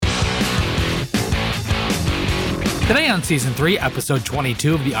Today on Season 3, Episode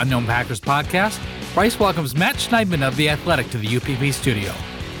 22 of the Unknown Packers podcast, Bryce welcomes Matt Schneidman of The Athletic to the UPB studio.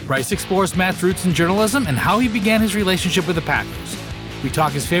 Bryce explores Matt's roots in journalism and how he began his relationship with the Packers. We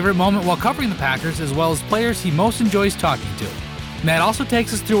talk his favorite moment while covering the Packers, as well as players he most enjoys talking to. Matt also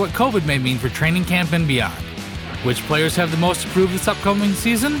takes us through what COVID may mean for training camp and beyond. Which players have the most to prove this upcoming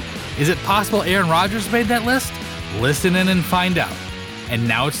season? Is it possible Aaron Rodgers made that list? Listen in and find out. And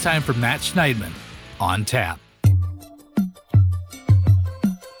now it's time for Matt Schneidman on tap.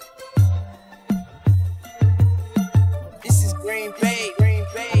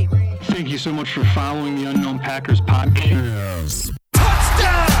 Thank you so much for following the Unknown Packers podcast.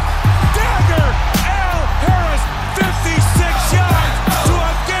 Touchdown! Dagger! Al Harris, 56 yards to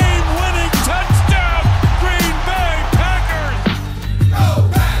a game-winning touchdown! Green Bay Packers!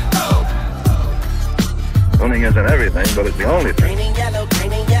 Winning isn't everything, but it's the only thing. Green and yellow,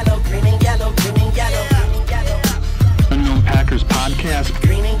 green and yellow, green and yellow, green and yellow, green and yellow. Unknown Packers podcast.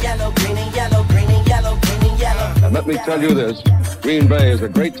 Green and yellow, green and yellow, green and yellow, green and yellow. And let me tell you this, Green Bay is a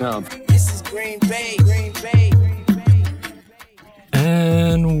great town. This is Green Bay, Green Bay, Green Bay.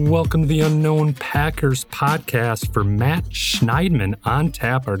 And welcome to the Unknown Packers podcast for Matt Schneidman on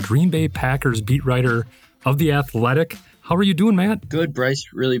tap, our Green Bay Packers beat writer of The Athletic. How are you doing, Matt? Good, Bryce.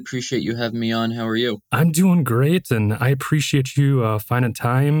 Really appreciate you having me on. How are you? I'm doing great, and I appreciate you finding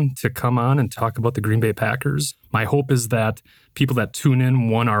time to come on and talk about the Green Bay Packers. My hope is that people that tune in,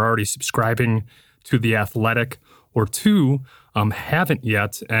 one, are already subscribing to The Athletic, or two, haven't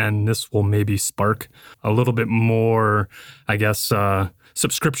yet, and this will maybe spark a little bit more, I guess,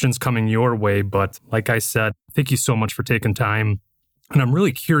 subscriptions coming your way. But like I said, thank you so much for taking time. And I'm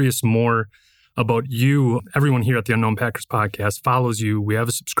really curious more about you. Everyone here at the Unknown Packers podcast follows you. We have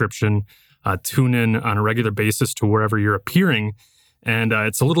a subscription. Tune in on a regular basis to wherever you're appearing. And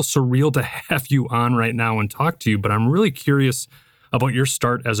it's a little surreal to have you on right now and talk to you, but I'm really curious about your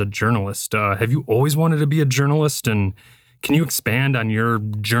start as a journalist. Have you always wanted to be a journalist? And can you expand on your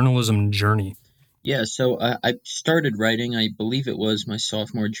journalism journey? Yeah, so I started writing, I believe it was my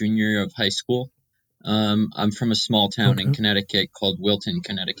sophomore, junior year of high school. I'm from a small town in Connecticut called Wilton,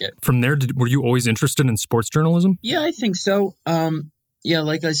 Connecticut. From there, were you always interested in sports journalism? Yeah, I think so. Yeah,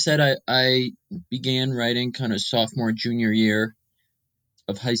 like I said, I began writing kind of sophomore, junior year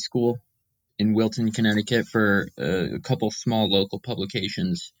of high school in Wilton, Connecticut for a couple small local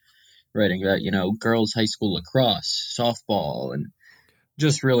publications, writing about, girls' high school lacrosse, softball, and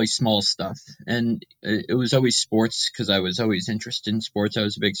just really small stuff. And it was always sports because I was always interested in sports. I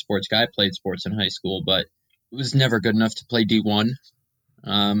was a big sports guy. I played sports in high school, but it was never good enough to play D1.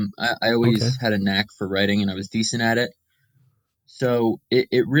 I always had a knack for writing, and I was decent at it. So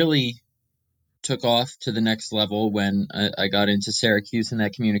it really took off to the next level when I got into Syracuse and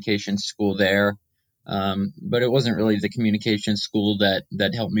that communications school there. But it wasn't really the communications school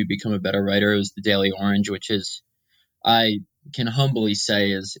that helped me become a better writer. It was the Daily Orange, which is, I can humbly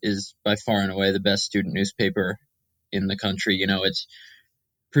say, is by far and away the best student newspaper in the country. It's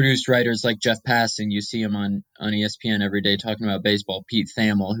produced writers like Jeff Passan. You see him on ESPN every day talking about baseball. Pete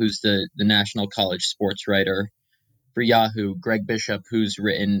Thamel, who's the national college sports writer for Yahoo. Greg Bishop, who's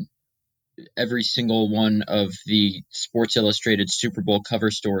written every single one of the Sports Illustrated Super Bowl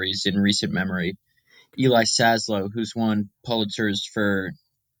cover stories in recent memory. Eli Saslow, who's won Pulitzers for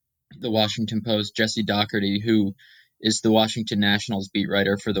the Washington Post. Jesse Doherty, who is the Washington Nationals beat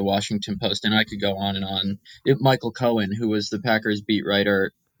writer for the Washington Post. And I could go on and on. Michael Cohen, who was the Packers beat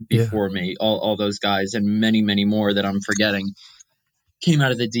writer before me. All those guys and many, many more that I'm forgetting came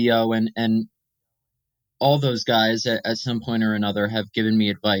out of the DO. And all those guys at some point or another have given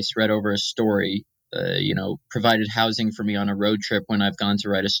me advice, read over a story, provided housing for me on a road trip when I've gone to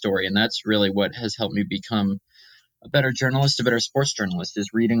write a story. And that's really what has helped me become a better journalist, a better sports journalist,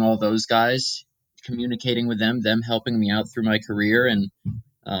 is reading all those guys, communicating with them helping me out through my career. And,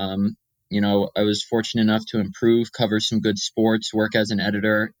 I was fortunate enough to improve, cover some good sports, work as an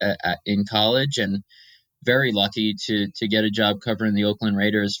editor in college, and very lucky to get a job covering the Oakland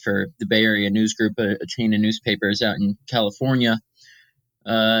Raiders for the Bay Area News Group, a chain of newspapers out in California.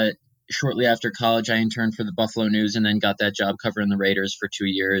 Shortly after college, I interned for the Buffalo News and then got that job covering the Raiders for 2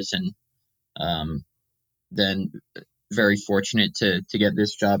 years. And then very fortunate to get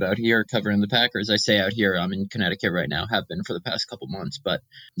this job out here covering the Packers. I say out here, I'm in Connecticut right now, have been for the past couple months. But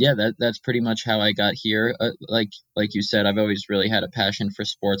yeah, that's pretty much how I got here. Like you said, I've always really had a passion for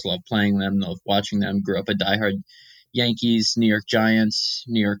sports, love playing them, love watching them. Grew up a diehard Yankees, New York Giants,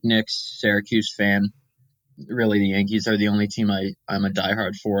 New York Knicks, Syracuse fan. Really, the Yankees are the only team I'm a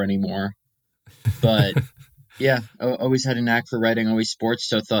diehard for anymore. But Yeah, always had a knack for writing, always sports,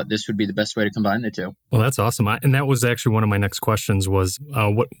 so thought this would be the best way to combine the two. Well, that's awesome. And that was actually one of my next questions was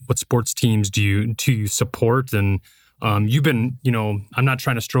what sports teams do you support? And you've been, I'm not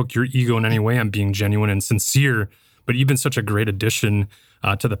trying to stroke your ego in any way. I'm being genuine and sincere, but you've been such a great addition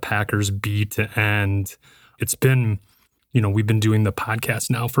to the Packers beat. And it's been, we've been doing the podcast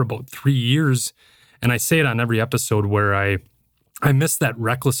now for about 3 years. And I say it on every episode where I miss that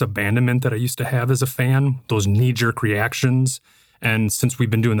reckless abandonment that I used to have as a fan, those knee-jerk reactions. And since we've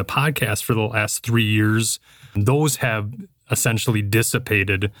been doing the podcast for the last 3 years, those have essentially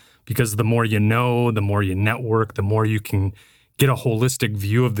dissipated because the more you know, the more you network, the more you can get a holistic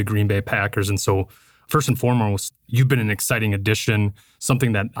view of the Green Bay Packers. And so first and foremost, you've been an exciting addition,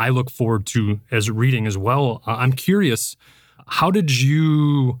 something that I look forward to as reading as well. I'm curious, how did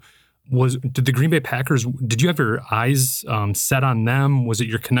the Green Bay Packers, did you have your eyes set on them? Was it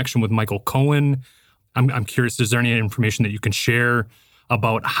your connection with Michael Cohen? I'm curious, is there any information that you can share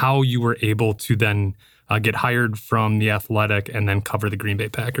about how you were able to then get hired from The Athletic and then cover the Green Bay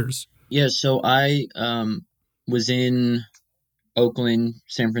Packers? Yeah, so I was in Oakland,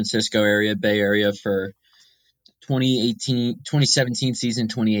 San Francisco area, Bay Area for 2017 season,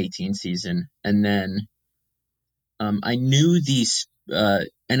 2018 season. And then I knew the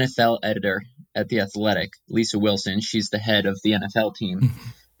NFL editor at The Athletic, Lisa Wilson. She's the head of the NFL team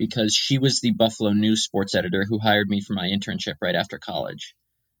because she was the Buffalo News sports editor who hired me for my internship right after college.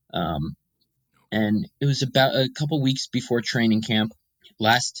 And it was about a couple weeks before training camp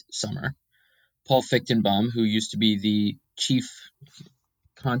last summer. Paul Fichtenbaum, who used to be the chief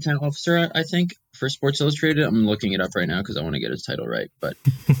content officer, I think, for Sports Illustrated. I'm looking it up right now because I want to get his title right. But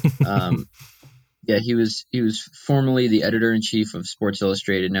yeah, he was formerly the editor-in-chief of Sports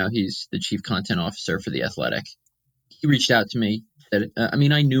Illustrated. Now he's the chief content officer for The Athletic. He reached out to me.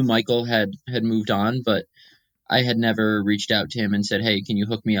 I knew Michael had moved on, but I had never reached out to him and said, hey, can you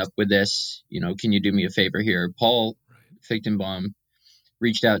hook me up with this? Can you do me a favor here? Paul Fichtenbaum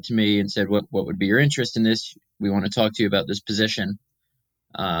reached out to me and said, what would be your interest in this? We want to talk to you about this position.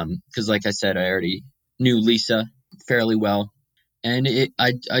 Because like I said, I already knew Lisa fairly well. And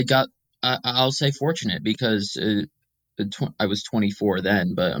I'll say fortunate because I was 24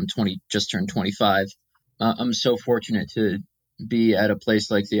 then, but I'm just turned 25. I'm so fortunate to be at a place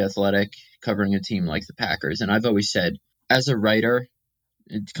like The Athletic covering a team like the Packers. And I've always said, as a writer,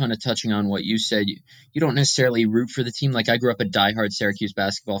 kind of touching on what you said, you don't necessarily root for the team. Like I grew up a diehard Syracuse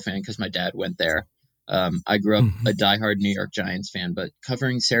basketball fan because my dad went there. I grew up a diehard New York Giants fan, but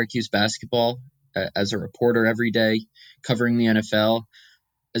covering Syracuse basketball as a reporter every day, covering the NFL,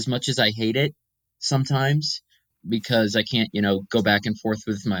 as much as I hate it sometimes because I can't, go back and forth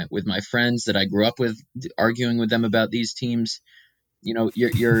with my friends that I grew up with, arguing with them about these teams.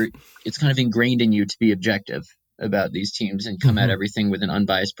 It's kind of ingrained in you to be objective about these teams and come at everything with an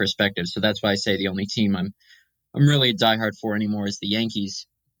unbiased perspective. So that's why I say the only team I'm really a diehard for anymore is the Yankees.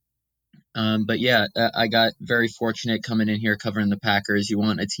 But yeah, I got very fortunate coming in here covering the Packers. You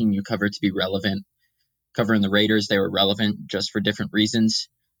want a team you cover to be relevant. Covering the Raiders, they were relevant just for different reasons.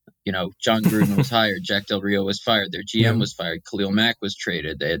 John Gruden was hired, Jack Del Rio was fired, their GM was fired, Khalil Mack was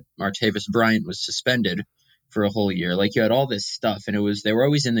traded, they had Martavis Bryant was suspended for a whole year. Like you had all this stuff, and they were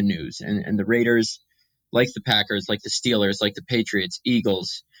always in the news. And the Raiders, like the Packers, like the Steelers, like the Patriots,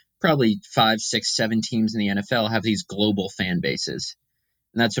 Eagles, probably 5, 6, 7 teams in the NFL have these global fan bases.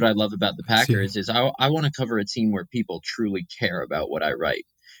 And that's what I love about the Packers is I want to cover a team where people truly care about what I write.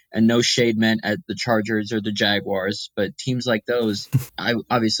 And no shade meant at the Chargers or the Jaguars, but teams like those, I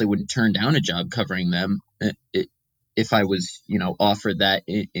obviously wouldn't turn down a job covering them if I was, offered that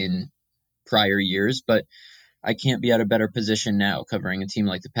in prior years. But I can't be at a better position now covering a team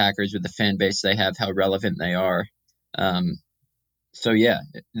like the Packers with the fan base they have, how relevant they are. So yeah,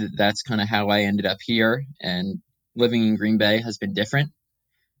 that's kind of how I ended up here. And living in Green Bay has been different,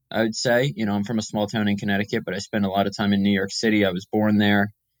 I would say. I'm from a small town in Connecticut, but I spent a lot of time in New York City. I was born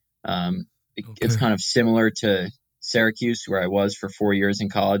there. It's kind of similar to Syracuse, where I was for 4 years in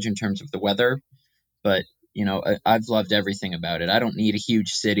college in terms of the weather. But, I've loved everything about it. I don't need a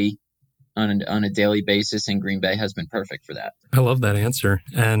huge city on a daily basis, and Green Bay has been perfect for that. I love that answer.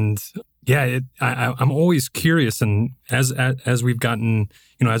 And yeah, I'm always curious. And as we've gotten,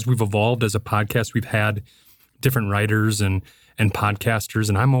 as we've evolved as a podcast, we've had different writers and podcasters.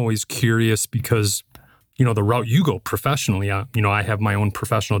 And I'm always curious because the route you go professionally, I have my own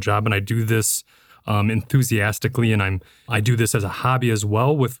professional job and I do this enthusiastically, and I do this as a hobby as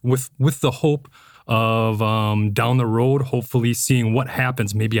well with the hope of down the road, hopefully seeing what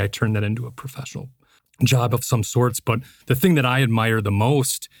happens. Maybe I turn that into a professional job of some sorts. But the thing that I admire the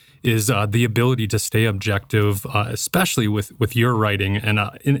most is the ability to stay objective, especially with your writing. And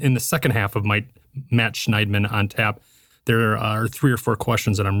in the second half of my Matt Schneidman on Tap, there are 3 or 4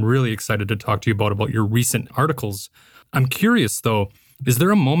 questions that I'm really excited to talk to you about your recent articles. I'm curious, though, is there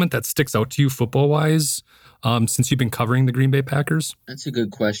a moment that sticks out to you football-wise since you've been covering the Green Bay Packers? That's a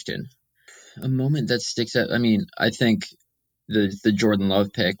good question. A moment that sticks out. I mean, I think the Jordan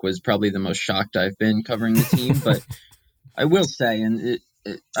Love pick was probably the most shocked I've been covering the team. But I will say, and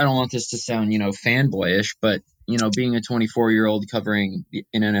I don't want this to sound, fanboyish, but, being a 24-year-old covering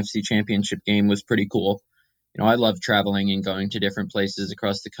an NFC championship game was pretty cool. I love traveling and going to different places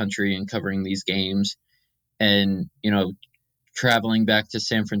across the country and covering these games. And, traveling back to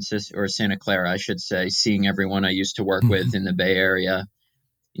San Francisco or Santa Clara, I should say, seeing everyone I used to work with in the Bay Area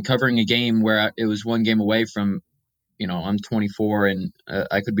and covering a game where it was one game away from, I'm 24 and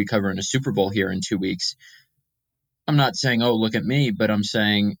I could be covering a Super Bowl here in 2 weeks. I'm not saying, oh, look at me, but I'm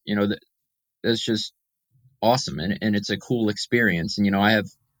saying, that's just awesome. And it's a cool experience. And, I have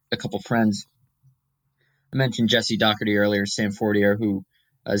a couple friends. I mentioned Jesse Doherty earlier, Sam Fortier, who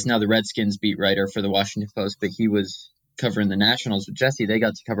is now the Redskins beat writer for the Washington Post, but he was covering the Nationals with Jesse. They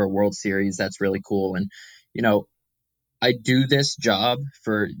got to cover a World Series. That's really cool. And, I do this job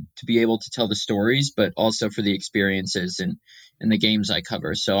to be able to tell the stories, but also for the experiences and the games I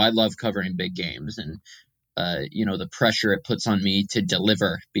cover. So I love covering big games and, the pressure it puts on me to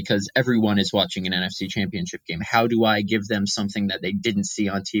deliver because everyone is watching an NFC championship game. How do I give them something that they didn't see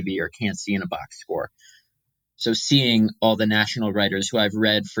on TV or can't see in a box score? So seeing all the national writers who I've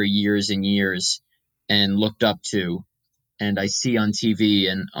read for years and years and looked up to, and I see on TV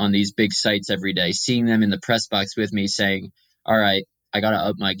and on these big sites every day, seeing them in the press box with me saying, all right, I got to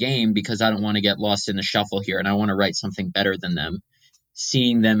up my game because I don't want to get lost in the shuffle here and I want to write something better than them.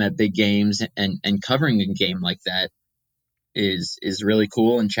 Seeing them at big games and covering a game like that is really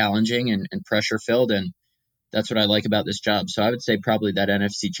cool and challenging and pressure filled. And that's what I like about this job. So I would say probably that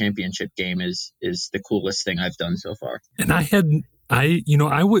NFC championship game is the coolest thing I've done so far. And I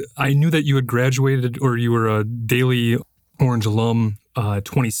knew that you had graduated or you were a Daily Orange alum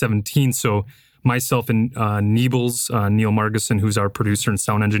 2017. So myself and Neil Marguson, who's our producer and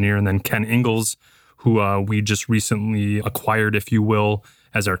sound engineer, and then Ken Ingalls, who we just recently acquired, if you will,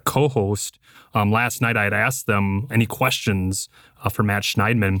 as our co-host. Last night I had asked them any questions for Matt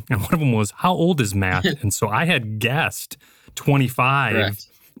Schneidman, and one of them was, how old is Matt? And so I had guessed 25, Correct.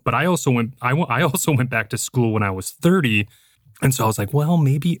 But I also went back to school when I was 30, and so I was like, well,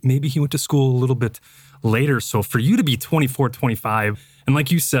 maybe he went to school a little bit later. So for you to be 24, 25, and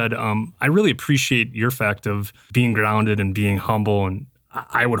like you said, I really appreciate your fact of being grounded and being humble, and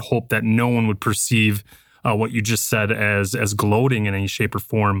I would hope that no one would perceive what you just said as gloating in any shape or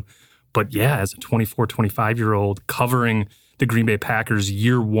form. But yeah, as a 24, 25-year-old covering the Green Bay Packers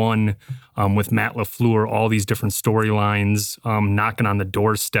year one with Matt LaFleur, all these different storylines knocking on the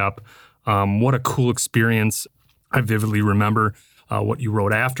doorstep, what a cool experience. I vividly remember what you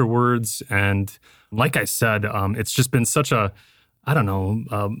wrote afterwards. And like I said, it's just been such a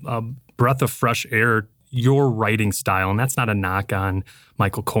breath of fresh air, your writing style. And that's not a knock on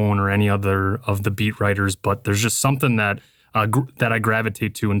Michael Cohen or any other of the beat writers, but there's just something that I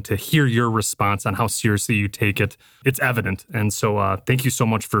gravitate to, and to hear your response on how seriously you take it, it's evident. And so thank you so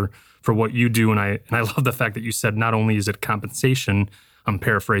much for what you do. And I love the fact that you said not only is it compensation, I'm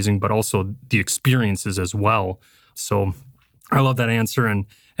paraphrasing, but also the experiences as well. So I love that answer. And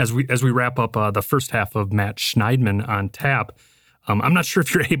as we wrap up the first half of Matt Schneidman on Tap, I'm not sure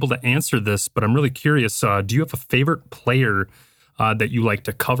if you're able to answer this, but I'm really curious. Do you have a favorite player that you like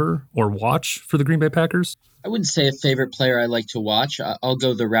to cover or watch for the Green Bay Packers? I wouldn't say a favorite player I like to watch. I'll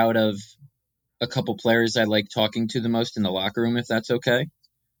go the route of a couple players I like talking to the most in the locker room, if that's okay.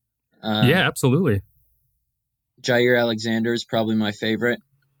 Yeah, absolutely. Jair Alexander is probably my favorite.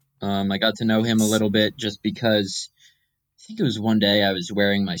 I got to know him a little bit just because I think it was one day I was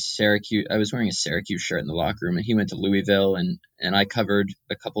wearing a Syracuse shirt in the locker room, and he went to Louisville, and I covered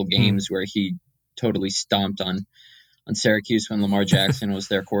a couple games where he totally stomped on Syracuse when Lamar Jackson was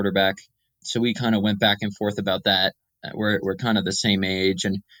their quarterback. So we kind of went back and forth about that. We're kind of the same age,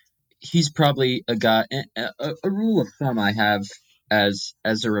 and he's probably a guy. A rule of thumb I have as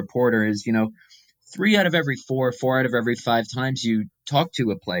a reporter is, 3 out of every 4 out of every 5 times you talk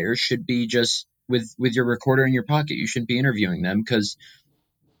to a player should be just with your recorder in your pocket. You shouldn't be interviewing them, because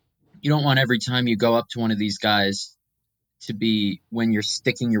you don't want every time you go up to one of these guys to be when you're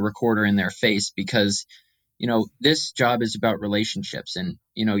sticking your recorder in their face, because this job is about relationships. And,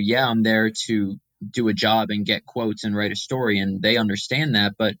 I'm there to do a job and get quotes and write a story, and they understand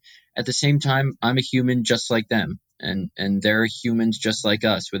that. But at the same time, I'm a human just like them, and they're humans just like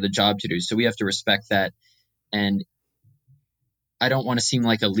us with a job to do. So we have to respect that. And I don't want to seem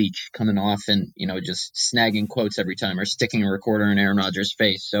like a leech coming off and, just snagging quotes every time or sticking a recorder in Aaron Rodgers'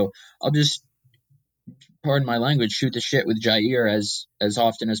 face. So I'll just, pardon my language, shoot the shit with Jair as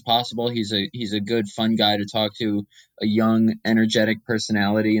often as possible. He's a good, fun guy to talk to, a young, energetic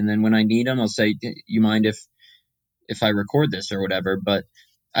personality. And then when I need him, I'll say, you mind if I record this or whatever? But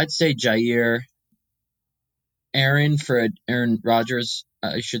I'd say Jair, Aaron Rodgers,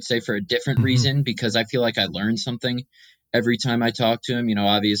 I should say, for a different reason, because I feel like I learn something every time I talk to him.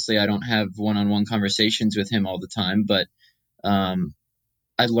 Obviously I don't have one-on-one conversations with him all the time, but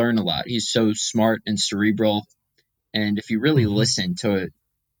I learn a lot. He's so smart and cerebral. And if you really listen to it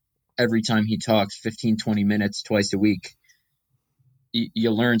every time he talks, 15, 20 minutes twice a week,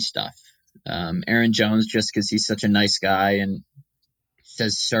 you learn stuff. Aaron Jones, just because he's such a nice guy and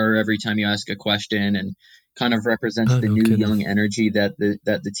says sir every time you ask a question, and kind of represents the new young energy that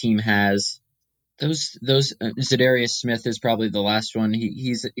the team has. Those Zadarius Smith is probably the last one.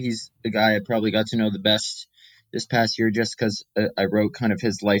 He's the guy I probably got to know the best this past year, just because I wrote kind of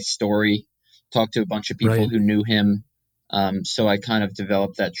his life story, talked to a bunch of people who knew him. So I kind of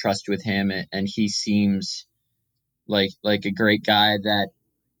developed that trust with him, and he seems like a great guy that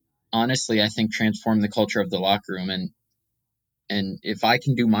honestly I think transformed the culture of the locker room. And if I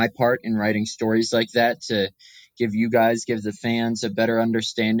can do my part in writing stories like that to give the fans a better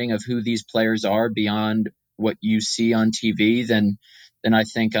understanding of who these players are beyond what you see on TV, then I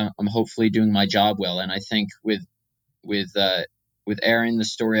think I'm hopefully doing my job well. And I think with Aaron, the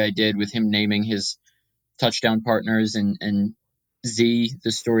story I did with him naming his touchdown partners, and Z,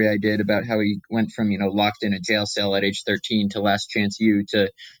 the story I did about how he went from, locked in a jail cell at age 13 to Last Chance U to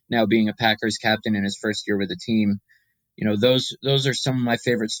now being a Packers captain in his first year with the team. Those are some of my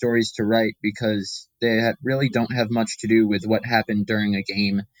favorite stories to write, because they really don't have much to do with what happened during a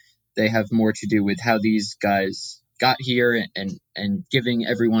game. They have more to do with how these guys got here and giving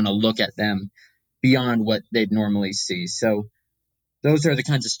everyone a look at them beyond what they'd normally see. So those are the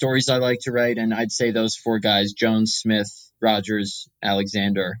kinds of stories I like to write. And I'd say those four guys, Jones, Smith, Rodgers,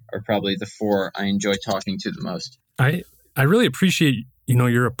 Alexander, are probably the four I enjoy talking to the most. I really appreciate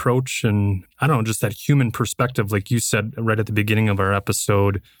your approach, and I don't know, just that human perspective, like you said right at the beginning of our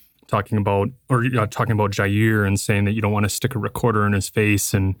episode, talking about Jair and saying that you don't want to stick a recorder in his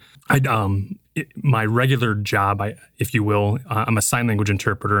face. And my regular job, if you will, I'm a sign language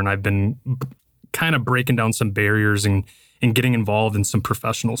interpreter, and I've been kind of breaking down some barriers and getting involved in some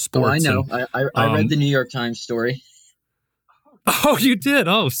professional sports. Oh, I know. I read the New York Times story. Oh, you did?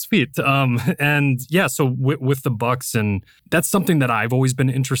 Oh, sweet. And yeah, so with the Bucks, and that's something that I've always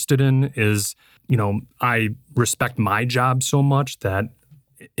been interested in is, I respect my job so much that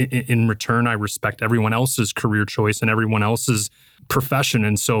in return, I respect everyone else's career choice and everyone else's profession.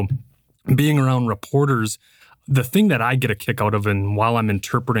 And so being around reporters, the thing that I get a kick out of, and while I'm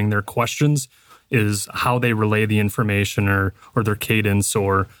interpreting their questions, is how they relay the information or their cadence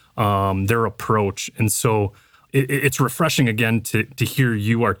or their approach. And so it's refreshing again to hear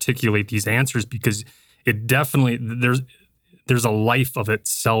you articulate these answers, because it definitely, there's a life of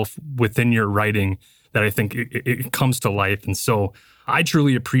itself within your writing that I think it comes to life. And so I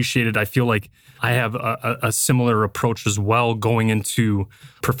truly appreciate it. I feel like I have a similar approach as well going into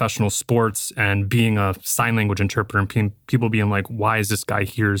professional sports and being a sign language interpreter, and people being like, why is this guy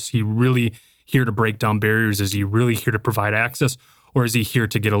here? Is he really here to break down barriers? Is he really here to provide access? Or is he here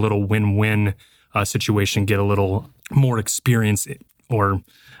to get a little win-win situation, get a little more experience, or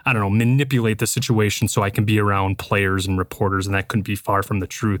I don't know, manipulate the situation so I can be around players and reporters? And that couldn't be far from the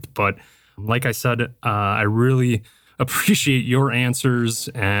truth. But like I said, I really appreciate your answers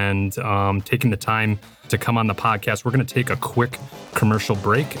and taking the time to come on the podcast. We're going to take a quick commercial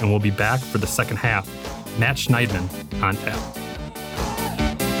break, and we'll be back for the second half. Matt Schneidman on tap.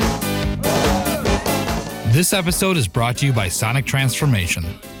 This episode is brought to you by Sonic Transformation.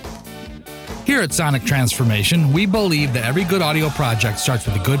 Here at Sonic Transformation, we believe that every good audio project starts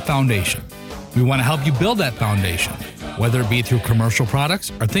with a good foundation. We want to help you build that foundation. Whether it be through commercial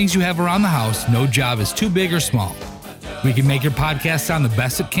products or things you have around the house, no job is too big or small. We can make your podcast sound the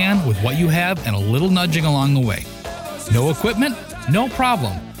best it can with what you have and a little nudging along the way. No equipment? No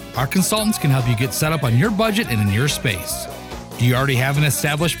problem. Our consultants can help you get set up on your budget and in your space. Do you already have an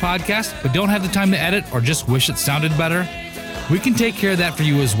established podcast but don't have the time to edit or just wish it sounded better? We can take care of that for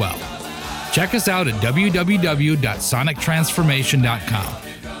you as well. Check us out at www.sonictransformation.com.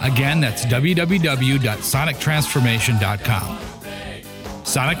 Again, that's www.sonictransformation.com.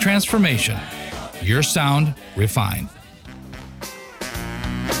 Sonic Transformation. Your sound refined.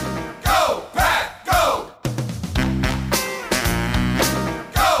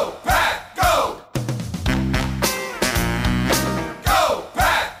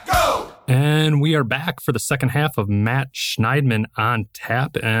 we are back for the second half of Matt Schneidman on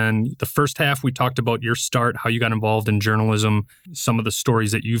Tap. And the first half, we talked about your start, how you got involved in journalism, some of the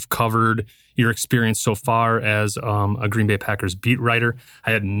stories that you've covered, your experience so far as a Green Bay Packers beat writer.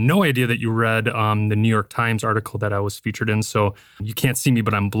 I had no idea that you read the New York Times article that I was featured in. So you can't see me,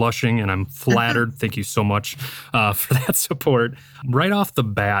 but I'm blushing and I'm flattered. Thank you so much for that support. Right off the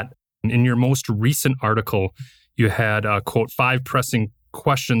bat, in your most recent article, you had, quote, 5 pressing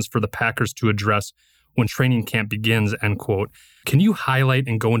questions for the Packers to address when training camp begins, end quote. Can you highlight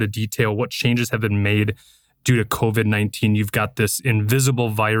and go into detail what changes have been made due to COVID-19? You've got this invisible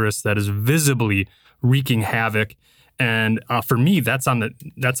virus that is visibly wreaking havoc. And for me, that's on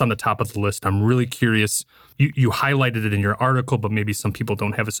the top of the list. I'm really curious. You highlighted it in your article, but maybe some people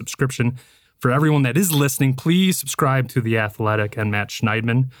don't have a subscription. For everyone that is listening, please subscribe to The Athletic and Matt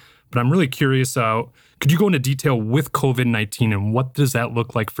Schneidman. But I'm really curious, could you go into detail with COVID-19 and what does that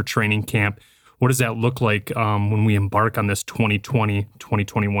look like for training camp? What does that look like when we embark on this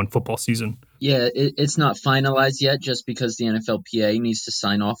 2020-2021 football season? Yeah, it's not finalized yet just because the NFLPA needs to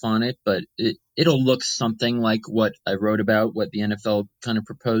sign off on it, but it'll look something like what I wrote about, what the NFL kind of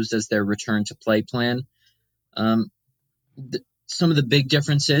proposed as their return to play plan. Some of the big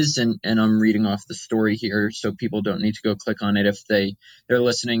differences, and I'm reading off the story here, so people don't need to go click on it if they're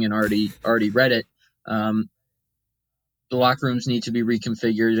listening and already read it. The locker rooms need to be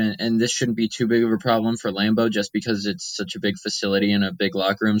reconfigured, and this shouldn't be too big of a problem for Lambeau just because it's such a big facility and a big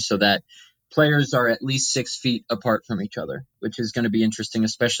locker room, so that players are at least 6 feet apart from each other, which is going to be interesting,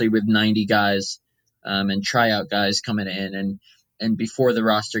 especially with 90 guys and tryout guys coming in and before the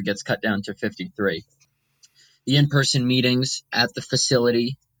roster gets cut down to 53. The in-person meetings at the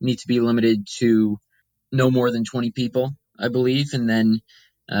facility need to be limited to no more than 20 people, I believe, and then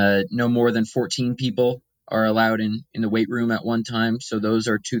no more than 14 people are allowed in the weight room at one time. So those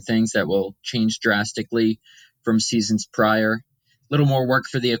are 2 things that will change drastically from seasons prior. A little more work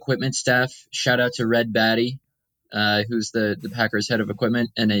for the equipment staff. Shout out to Red Batty, who's the Packers head of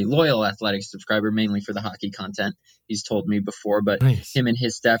equipment and a loyal Athletic subscriber, mainly for the hockey content. He's told me before, but nice. Him and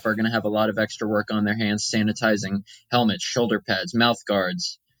his staff are going to have a lot of extra work on their hands, sanitizing helmets, shoulder pads, mouth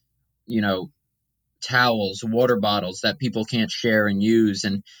guards, towels, water bottles that people can't share and use,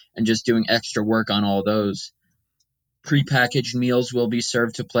 and just doing extra work on all those. Prepackaged meals will be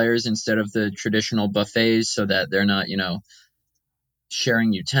served to players instead of the traditional buffets so that they're not,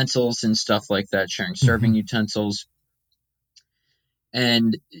 sharing utensils and stuff like that, sharing serving utensils.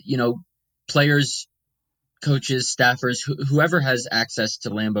 And, players, coaches, staffers, whoever has access to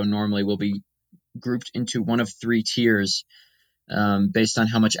Lambeau normally will be grouped into one of 3 tiers based on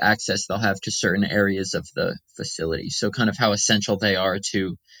how much access they'll have to certain areas of the facility. So kind of how essential they are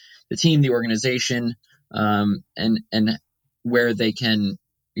to the team, the organization, and where they can,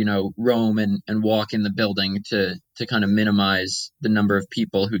 roam and walk in the building to kind of minimize the number of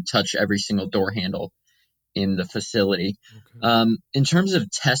people who touch every single door handle in the facility. Okay. In terms of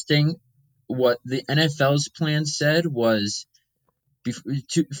testing, what the NFL's plan said was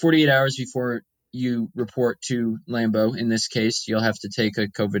 48 hours before you report to Lambeau, in this case, you'll have to take a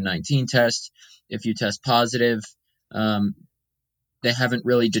COVID-19 test. If you test positive, they haven't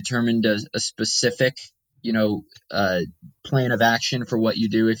really determined a specific, plan of action for what you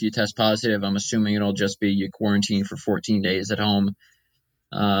do if you test positive. I'm assuming it'll just be you quarantine for 14 days at home.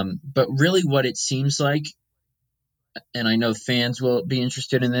 But really what it seems like, and I know fans will be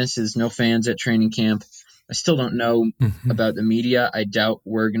interested in this, is no fans at training camp. I still don't know about the media. I doubt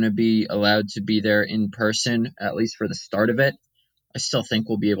we're going to be allowed to be there in person, at least for the start of it. I still think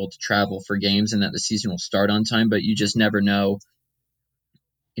we'll be able to travel for games and that the season will start on time, but you just never know.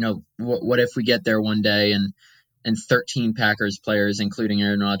 What if we get there one day and 13 Packers players, including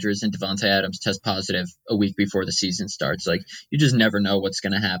Aaron Rodgers and Devontae Adams, test positive a week before the season starts? Like, you just never know what's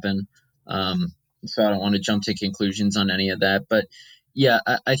going to happen. So I don't want to jump to conclusions on any of that. But, yeah,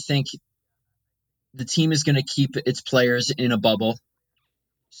 I think the team is going to keep its players in a bubble.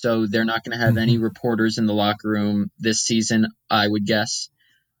 So they're not going to have any reporters in the locker room this season, I would guess.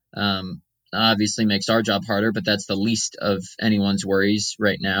 Obviously makes our job harder, but that's the least of anyone's worries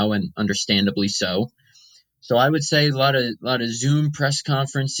right now, and understandably so. So I would say a lot of Zoom press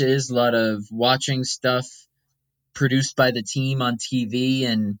conferences, a lot of watching stuff produced by the team on TV,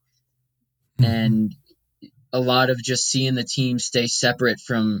 and a lot of just seeing the team stay separate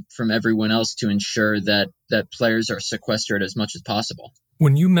from everyone else to ensure that players are sequestered as much as possible.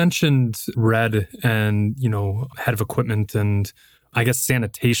 When you mentioned Red and, head of equipment and I guess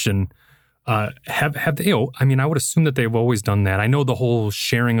sanitation, have they, I would assume that they've always done that. I know the whole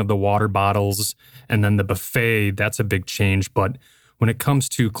sharing of the water bottles and then the buffet, that's a big change. But when it comes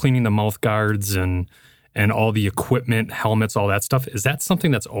to cleaning the mouth guards and all the equipment, helmets, all that stuff, is that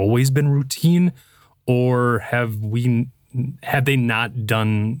something that's always been routine, or have they not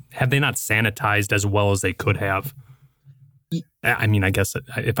sanitized as well as they could have? I mean, I guess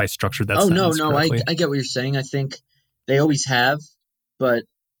if I structured that sentence correctly. I get what you're saying. I think they always have, but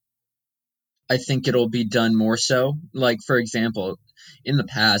I think it'll be done more so. Like, for example, in the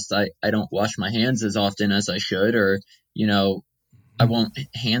past, I don't wash my hands as often as I should, or, I won't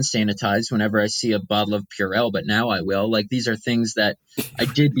hand sanitize whenever I see a bottle of Purell, but now I will. Like, these are things that I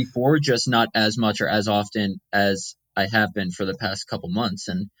did before, just not as much or as often as I have been for the past couple months.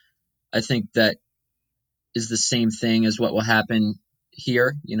 And I think that is the same thing as what will happen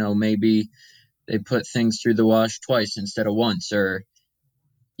here. Maybe they put things through the wash twice instead of once, or,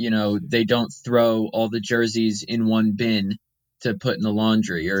 they don't throw all the jerseys in one bin to put in the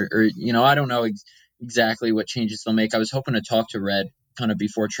laundry, or I don't know exactly what changes they'll make. I was hoping to talk to Red kind of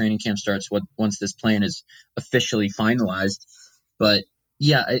before training camp starts, once this plan is officially finalized. But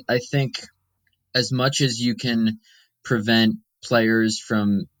yeah, I think as much as you can prevent players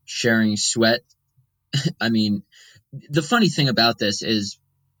from sharing sweat, I mean, the funny thing about this is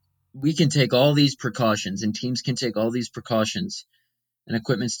we can take all these precautions, and teams can take all these precautions, and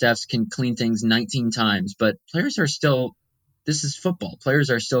equipment staffs can clean things 19 times, but players are still, this is football. Players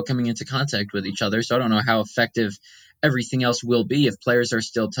are still coming into contact with each other. So I don't know how effective everything else will be if players are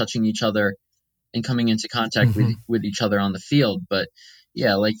still touching each other and coming into contact with each other on the field. But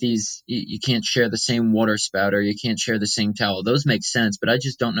yeah, like these, you can't share the same water spout, or you can't share the same towel. Those make sense, but I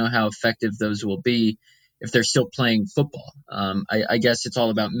just don't know how effective those will be if they're still playing football. I guess it's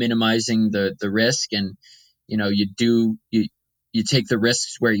all about minimizing the risk, and you take the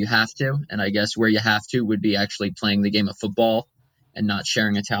risks where you have to, and I guess where you have to would be actually playing the game of football and not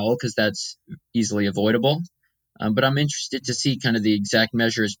sharing a towel, because that's easily avoidable. But I'm interested to see kind of the exact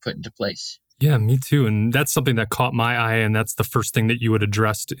measures put into place. Yeah, me too. And that's something that caught my eye, and that's the first thing that you had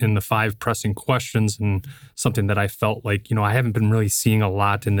addressed in the 5 pressing questions, and something that I felt like, I haven't been really seeing a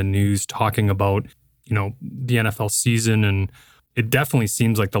lot in the news talking about, the NFL season. And it definitely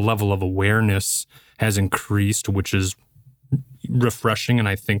seems like the level of awareness has increased, which is refreshing, and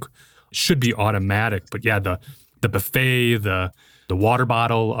I think should be automatic. But yeah, the buffet, the water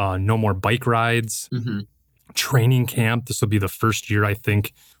bottle, no more bike rides, training camp. This will be the first year, I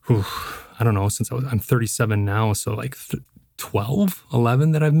think, I don't know, since I'm 37 now, so like 12,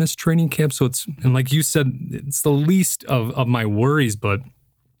 11 that I've missed training camp. So and like you said, it's the least of my worries, but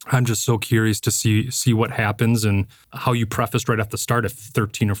I'm just so curious to see what happens, and how you prefaced right at the start, if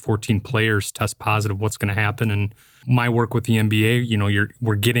 13 or 14 players test positive, what's going to happen. And my work with the NBA,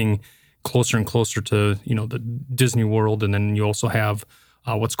 we're getting closer and closer to, the Disney World. And then you also have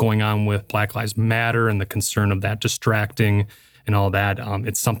what's going on with Black Lives Matter and the concern of that distracting and all that.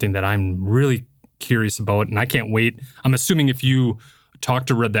 It's something that I'm really curious about, and I can't wait. I'm assuming if you talk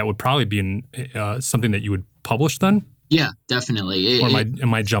to Red, that would probably be something that you would publish then? Yeah, definitely. Or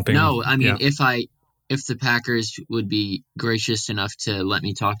am I jumping? No, I mean, if the Packers would be gracious enough to let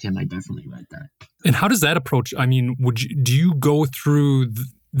me talk to him, I'd definitely write that. And how does that approach? I mean, do you go through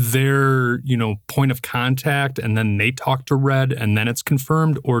their, point of contact, and then they talk to Red and then it's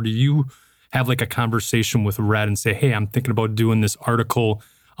confirmed? Or do you have like a conversation with Red and say, hey, I'm thinking about doing this article,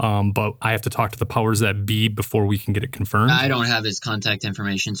 but I have to talk to the powers that be before we can get it confirmed? I don't have his contact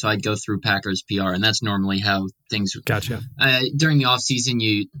information, so I'd go through Packers PR, and that's normally how things. Gotcha. During the off season,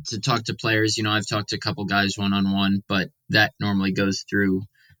 to talk to players, I've talked to a couple guys one-on-one, but that normally goes through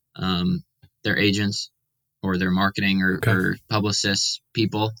their agents or their marketing or publicists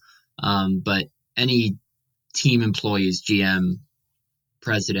people. But any team employees, GM,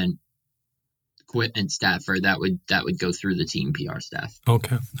 president, equipment staffer, that would go through the team PR staff.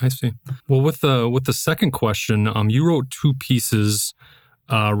 Okay, I see. Well, with the second question, you wrote 2 pieces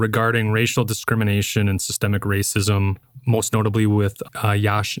regarding racial discrimination and systemic racism, most notably with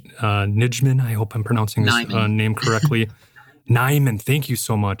Yash Nijman. I hope I'm pronouncing his name correctly. Nyman, thank you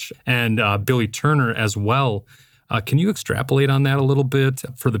so much. And Billy Turner as well. Can you extrapolate on that a little bit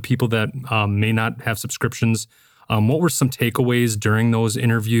for the people that may not have subscriptions? What were some takeaways during those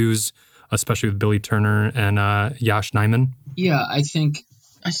interviews, especially with Billy Turner and Yash Nyman? Yeah, I think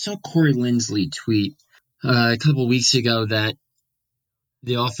I saw Corey Lindsley tweet a couple weeks ago that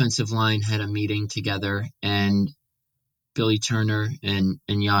the offensive line had a meeting together, and Billy Turner and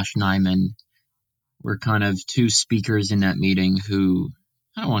Yash Nyman were kind of 2 speakers in that meeting who,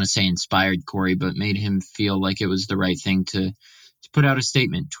 I don't want to say inspired Corey, but made him feel like it was the right thing to put out a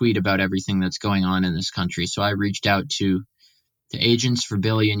statement, tweet about everything that's going on in this country. So I reached out to agents for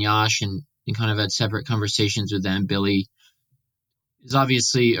Billy and Yash and kind of had separate conversations with them. Billy is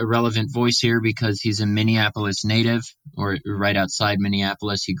obviously a relevant voice here because he's a Minneapolis native, or right outside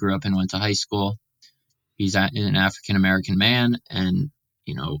Minneapolis. He grew up and went to high school. He's an African-American man, and,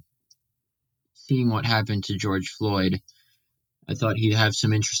 seeing what happened to George Floyd, I thought he'd have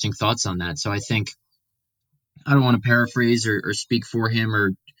some interesting thoughts on that. So I think, I don't want to paraphrase or speak for him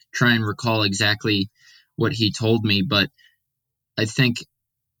or try and recall exactly what he told me, but I think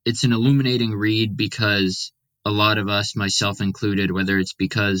it's an illuminating read because a lot of us, myself included, whether it's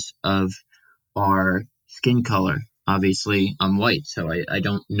because of our skin color, obviously I'm white, so I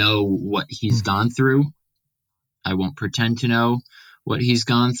don't know what he's gone through. I won't pretend to know what he's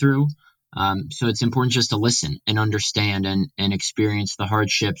gone through. So it's important just to listen and understand and experience the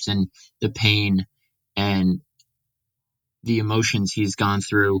hardships and the pain and the emotions he's gone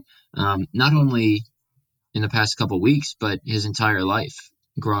through, not only in the past couple of weeks, but his entire life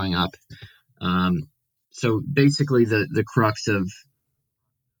growing up. So basically the crux of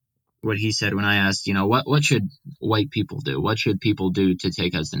what he said when I asked, what should white people do? What should people do to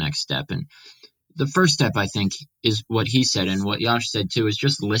take us the next step? And the first step, I think, is what he said, and what Yash said too, is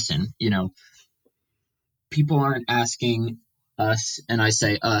just listen. People aren't asking us, and I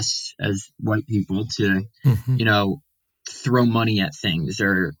say us as white people, to, throw money at things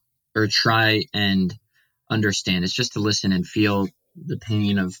or try and understand. It's just to listen and feel the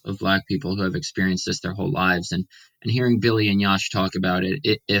pain of Black people who have experienced this their whole lives. And hearing Billy and Yash talk about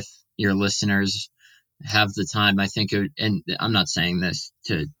it, if your listeners have the time, I think and I'm not saying this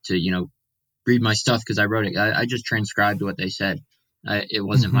to read my stuff because I wrote it. I just transcribed what they said. It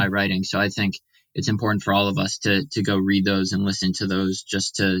wasn't my writing. So I think it's important for all of us to go read those and listen to those,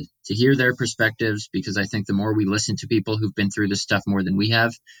 just to hear their perspectives, because I think the more we listen to people who've been through this stuff more than we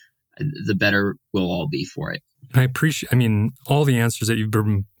have, the better we'll all be for it. I appreciate, all the answers that you've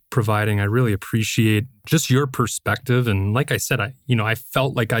been providing. I really appreciate just your perspective. And like I said, I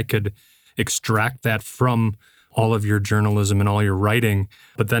felt like I could extract that from all of your journalism and all your writing.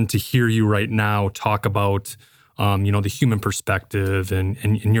 But then to hear you right now talk about, the human perspective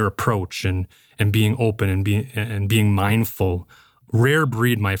and your approach and being open and being mindful, rare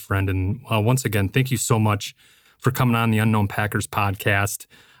breed, my friend. And once again, thank you so much for coming on the Unknown Packers podcast.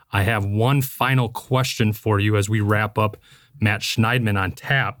 I have one final question for you as we wrap up Matt Schneidman on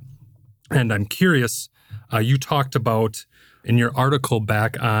Tap. And I'm curious, you talked about in your article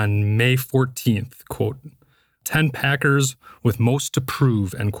back on May 14th, quote, 10 Packers with most to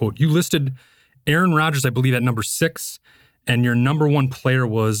prove, end quote. You listed Aaron Rodgers, I believe, at number 6, and your number 1 player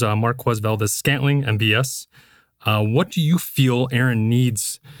was Marquez Valdes-Scantling, MVS. What do you feel Aaron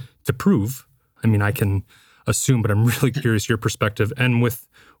needs to prove? I can assume, but I'm really curious your perspective. And with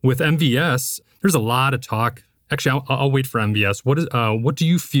MVS, there's a lot of talk. Actually, I'll wait for MVS. What do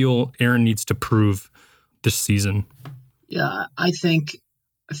you feel Aaron needs to prove this season? Yeah, I think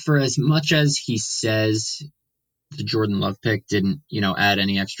for as much as he says the Jordan Love pick didn't, add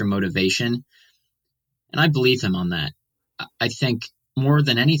any extra motivation, and I believe him on that. I think more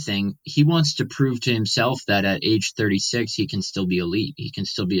than anything, he wants to prove to himself that at age 36, he can still be elite. He can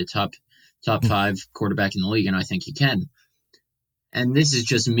still be a top 5 quarterback in the league, and I think he can. And this is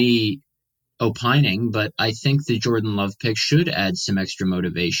just me opining, but I think the Jordan Love pick should add some extra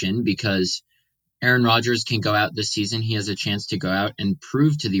motivation, because Aaron Rodgers can go out this season. He has a chance to go out and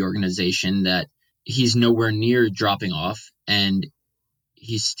prove to the organization that he's nowhere near dropping off, and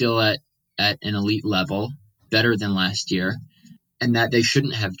he's still at an elite level, better than last year, and that they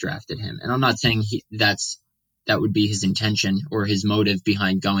shouldn't have drafted him. And I'm not saying that would be his intention or his motive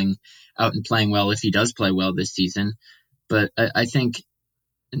behind going out and playing well if he does play well this season. But I think,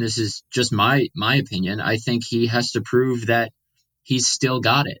 and this is just my opinion, I think he has to prove that he's still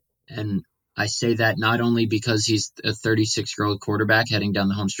got it. And I say that not only because he's a 36-year-old quarterback heading down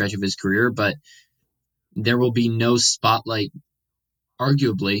the home stretch of his career, but there will be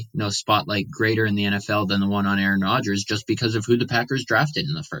arguably no spotlight greater in the NFL than the one on Aaron Rodgers, just because of who the Packers drafted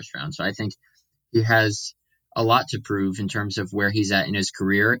in the first round. So I think he has a lot to prove in terms of where he's at in his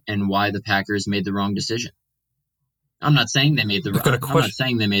career and why the Packers made the wrong decision. I'm not saying they made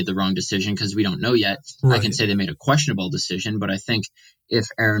the wrong decision, because we don't know yet. Right. I can say they made a questionable decision, but I think if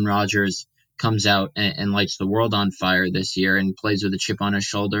Aaron Rodgers comes out and lights the world on fire this year and plays with a chip on his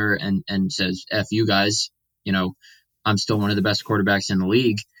shoulder and says, F you guys, I'm still one of the best quarterbacks in the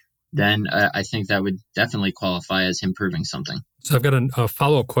league, then I think that would definitely qualify as him proving something. So I've got a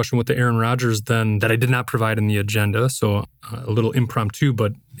follow-up question with the Aaron Rodgers then that I did not provide in the agenda, so a little impromptu,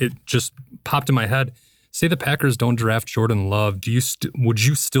 but it just popped in my head. Say the Packers don't draft Jordan Love. Would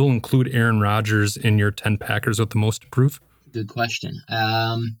you still include Aaron Rodgers in your 10 Packers with the most to prove? Good question.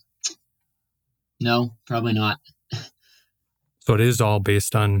 No, probably not. So it is all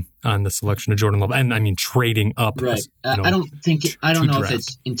based on the selection of Jordan Love, and I mean trading up. Right. I don't know if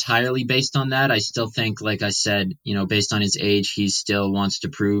it's entirely based on that. I still think, like I said, based on his age, he still wants to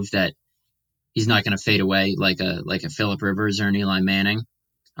prove that he's not going to fade away like a Phillip Rivers or an Eli Manning.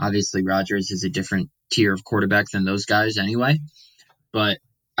 Obviously, Rodgers is a different tier of quarterback than those guys anyway. But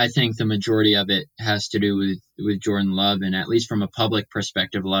I think the majority of it has to do with Jordan Love, and at least from a public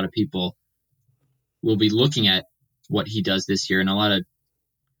perspective, a lot of people will be looking at what he does this year, and a lot of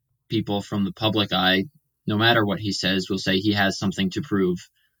people from the public eye, no matter what he says, will say he has something to prove,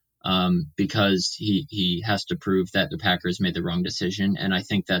 because he has to prove that the Packers made the wrong decision, and I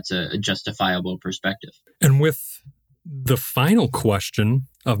think that's a justifiable perspective. And with the final question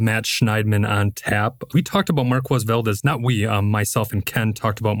of Matt Schneidman on tap, we talked about Marquez Valdez, not we, myself and Ken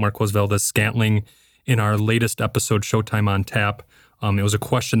talked about Marquez Valdez Scantling in our latest episode, Showtime on Tap. It was a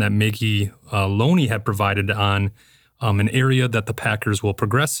question that Maggie Loney had provided on an area that the Packers will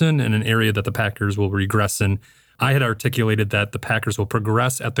progress in and an area that the Packers will regress in. I had articulated that the Packers will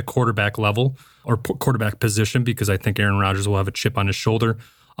progress at the quarterback level or quarterback position because I think Aaron Rodgers will have a chip on his shoulder.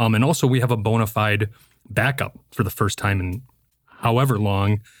 And also we have a bona fide backup for the first time in however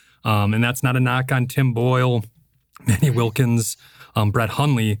long. And that's not a knock on Tim Boyle, Manny Wilkins, Brett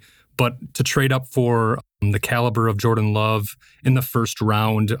Hundley, but to trade up for the caliber of Jordan Love in the first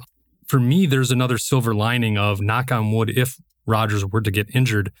round, for me, there's another silver lining of, knock on wood, if Rodgers were to get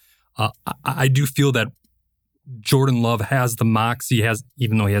injured, I do feel that Jordan Love has the moxie,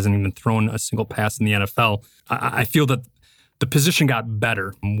 even though he hasn't even thrown a single pass in the NFL. I feel that the position got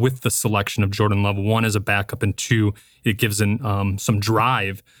better with the selection of Jordan Love. One, as a backup, and two, it gives some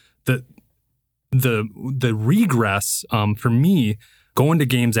drive. The regress for me, going to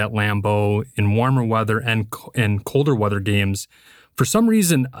games at Lambeau in warmer weather and colder weather games, for some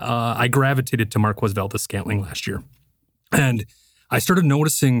reason, I gravitated to Marquez Valdez Scantling last year. And I started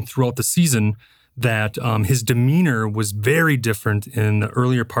noticing throughout the season that his demeanor was very different in the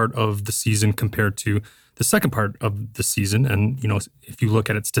earlier part of the season compared to the second part of the season. And, if you look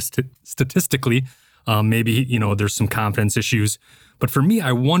at it statistically, maybe, there's some confidence issues. But for me,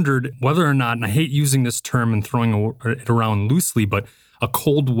 I wondered whether or not, and I hate using this term and throwing it around loosely, but a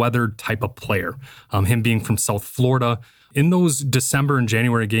cold weather type of player, him being from South Florida. In those December and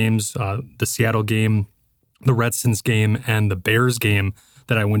January games, the Seattle game, the Redskins game, and the Bears game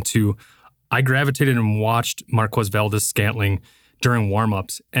that I went to, I gravitated and watched Marquez Valdez Scantling during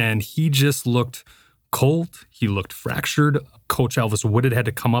warmups, and he just looked cold. He looked fractured. Coach Elvis Wooded had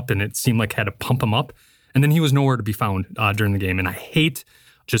to come up, and it seemed like had to pump him up. And then he was nowhere to be found during the game. And I hate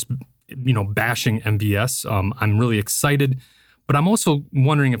just, bashing MVS. I'm really excited, but I'm also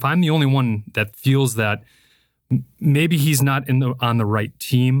wondering if I'm the only one that feels that maybe he's not on the right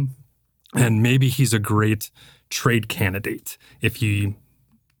team, and maybe he's a great trade candidate. If he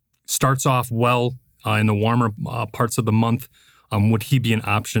starts off well in the warmer parts of the month, would he be an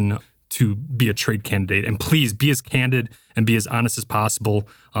option to be a trade candidate? And please be as candid and be as honest as possible.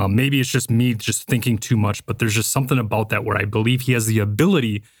 Maybe it's just me just thinking too much, but there's just something about that where I believe he has the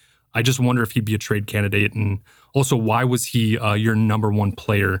ability. I just wonder if he'd be a trade candidate. And also, why was he your number one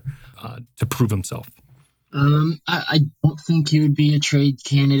player to prove himself? I don't think he would be a trade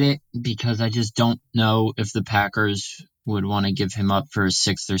candidate because I just don't know if the Packers would want to give him up for a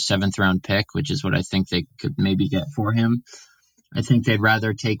 6th or 7th round pick, which is what I think they could maybe get for him. I think they'd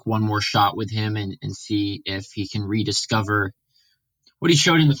rather take one more shot with him and see if he can rediscover what he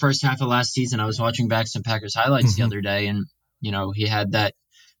showed in the first half of last season. I was watching back some Packers highlights the other day, and, he had that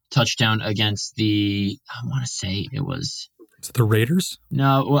touchdown against I want to say it was... Is it the Raiders?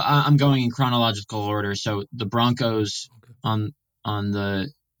 No, well, I'm going in chronological order. So the Broncos on the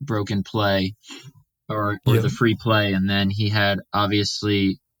broken play or the free play, and then he had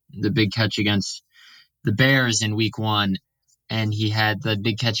obviously the big catch against the Bears in week 1, and he had the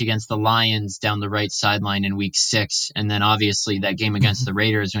big catch against the Lions down the right sideline in week 6, and then obviously that game against the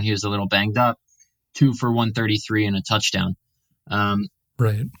Raiders when he was a little banged up, 2 for 133 and a touchdown.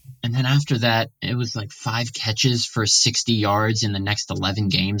 Right. And then after that, it was like 5 catches for 60 yards in the next 11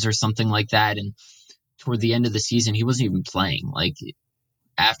 games or something like that. And toward the end of the season, he wasn't even playing. Like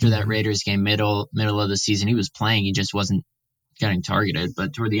after that Raiders game, middle of the season, he was playing. He just wasn't getting targeted.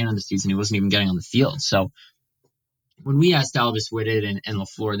 But toward the end of the season, he wasn't even getting on the field. So when we asked Elvis Wooded and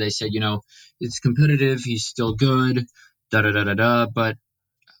LaFleur, they said, it's competitive. He's still good, da-da-da-da-da. But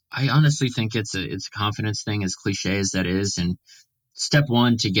I honestly think it's a confidence thing, as cliche as that is. And step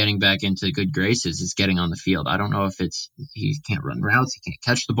one to getting back into good graces is getting on the field. I don't know if it's he can't run routes, he can't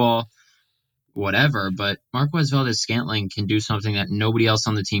catch the ball, whatever, but Marquez Valdez Scantling can do something that nobody else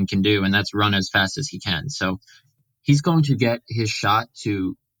on the team can do, and that's run as fast as he can. So he's going to get his shot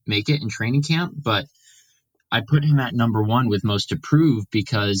to make it in training camp, but I put him at number 1 with most to prove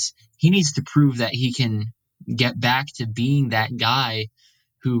because he needs to prove that he can get back to being that guy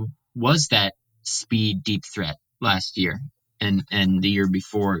who was that speed deep threat last year and the year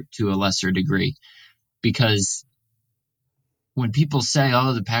before to a lesser degree. Because when people say,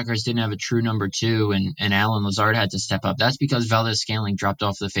 oh, the Packers didn't have a true number 2 and Allen Lazard had to step up, that's because Valdez-Scantling dropped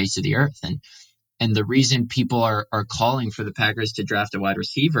off the face of the earth. And the reason people are calling for the Packers to draft a wide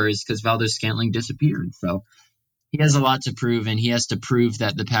receiver is because Valdez-Scantling disappeared. So he has a lot to prove, and he has to prove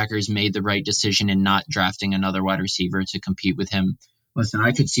that the Packers made the right decision in not drafting another wide receiver to compete with him. Listen,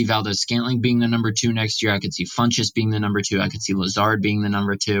 I could see Valdez-Scantling being the number 2 next year. I could see Funchess being the number 2. I could see Lazard being the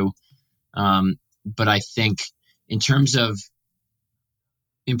number 2. But I think in terms of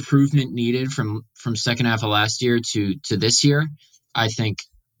improvement needed from second half of last year to this year, I think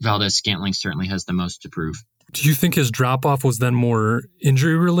Valdez-Scantling certainly has the most to prove. Do you think his drop-off was then more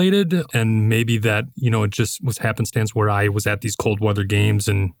injury-related and maybe that, it just was happenstance where I was at these cold weather games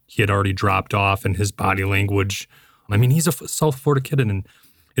and he had already dropped off and his body language? I mean, he's a South Florida kid and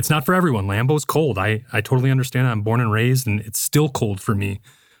it's not for everyone. Lambeau's cold. I totally understand. I'm born and raised and it's still cold for me.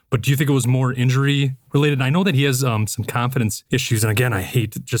 But do you think it was more injury-related? I know that he has some confidence issues. And again, I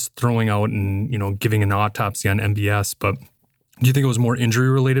hate just throwing out and, giving an autopsy on MBS. But do you think it was more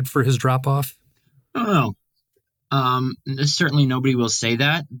injury-related for his drop-off? I don't know. Certainly nobody will say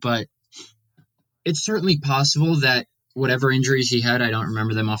that, but it's certainly possible that whatever injuries he had, I don't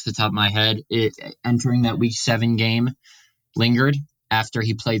remember them off the top of my head, entering that Week 7 game lingered after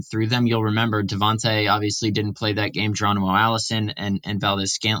he played through them. You'll remember Devontae obviously didn't play that game. Geronimo Allison and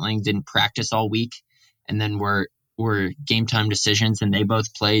Valdez-Scantling didn't practice all week and then were game time decisions and they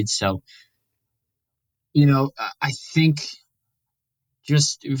both played. So, I think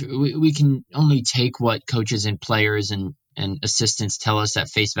just we can only take what coaches and players and assistants tell us at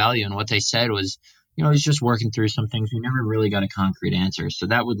face value. And what they said was, he's just working through some things. We never really got a concrete answer. So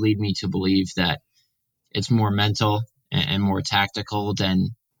that would lead me to believe that it's more mental and more tactical than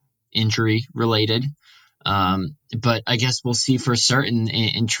injury related. But I guess we'll see for certain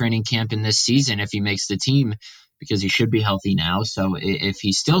in training camp in this season if he makes the team, because he should be healthy now. So if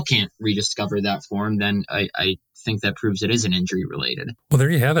he still can't rediscover that form, then I think that proves it isn't injury related. Well, there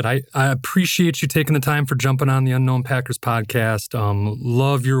you have it. I appreciate you taking the time for jumping on the Unknown Packers podcast.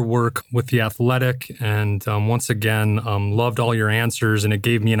 Love your work with The Athletic. And once again, loved all your answers. And it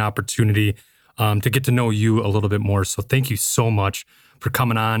gave me an opportunity to get to know you a little bit more. So thank you so much for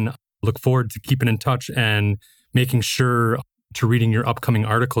coming on. Look forward to keeping in touch and making sure to reading your upcoming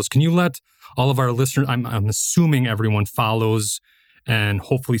articles. Can you let all of our listeners, I'm assuming everyone follows and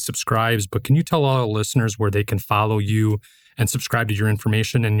hopefully subscribes, but can you tell all our listeners where they can follow you and subscribe to your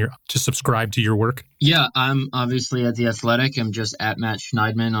information and to subscribe to your work? Yeah, I'm obviously at The Athletic. I'm just at Matt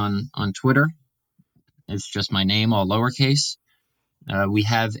Schneidman on Twitter. It's just my name, all lowercase. We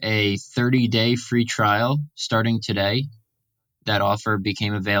have a 30-day free trial starting today. That offer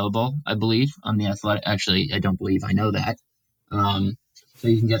became available, I believe, on The Athletic. Actually, I don't believe. I know that. So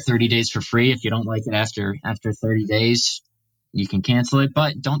you can get 30 days for free. If you don't like it after 30 days, you can cancel it.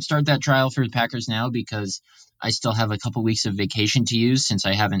 But don't start that trial for the Packers now, because I still have a couple weeks of vacation to use since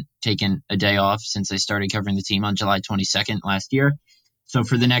I haven't taken a day off since I started covering the team on July 22nd last year. So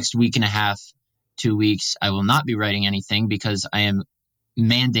for the next week and a half, 2 weeks, I will not be writing anything because I am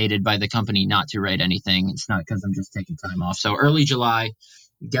mandated by the company not to write anything. It's not because I'm just taking time off. So early July,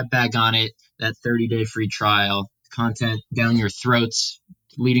 get back on it. That 30-day free trial, content down your throats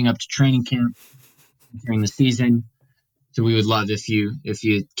leading up to training camp during the season. So we would love if you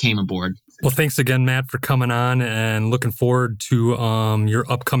came aboard. Well, thanks again, Matt, for coming on, and looking forward to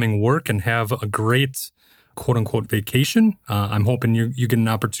your upcoming work, and have a great quote-unquote vacation. I'm hoping you get an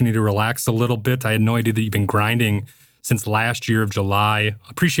opportunity to relax a little bit. I had no idea that you've been grinding since last year of July.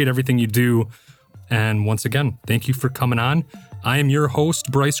 Appreciate everything you do. And once again, thank you for coming on. I am your host,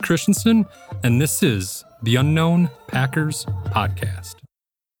 Bryce Christensen, and this is the Unknown Packers Podcast.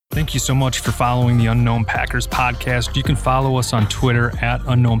 Thank you so much for following the Unknown Packers podcast. You can follow us on Twitter at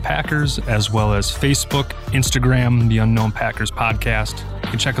Unknown Packers, as well as Facebook, Instagram, the Unknown Packers podcast. You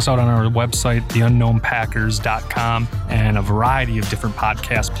can check us out on our website, theunknownpackers.com, and a variety of different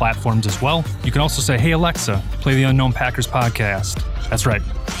podcast platforms as well. You can also say, hey, Alexa, play the Unknown Packers podcast. That's right.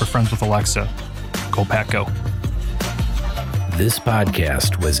 We're friends with Alexa. Go Pack Go. This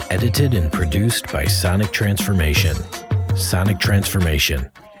podcast was edited and produced by Sonic Transformation. Sonic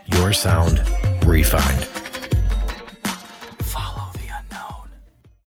Transformation. Your sound refined.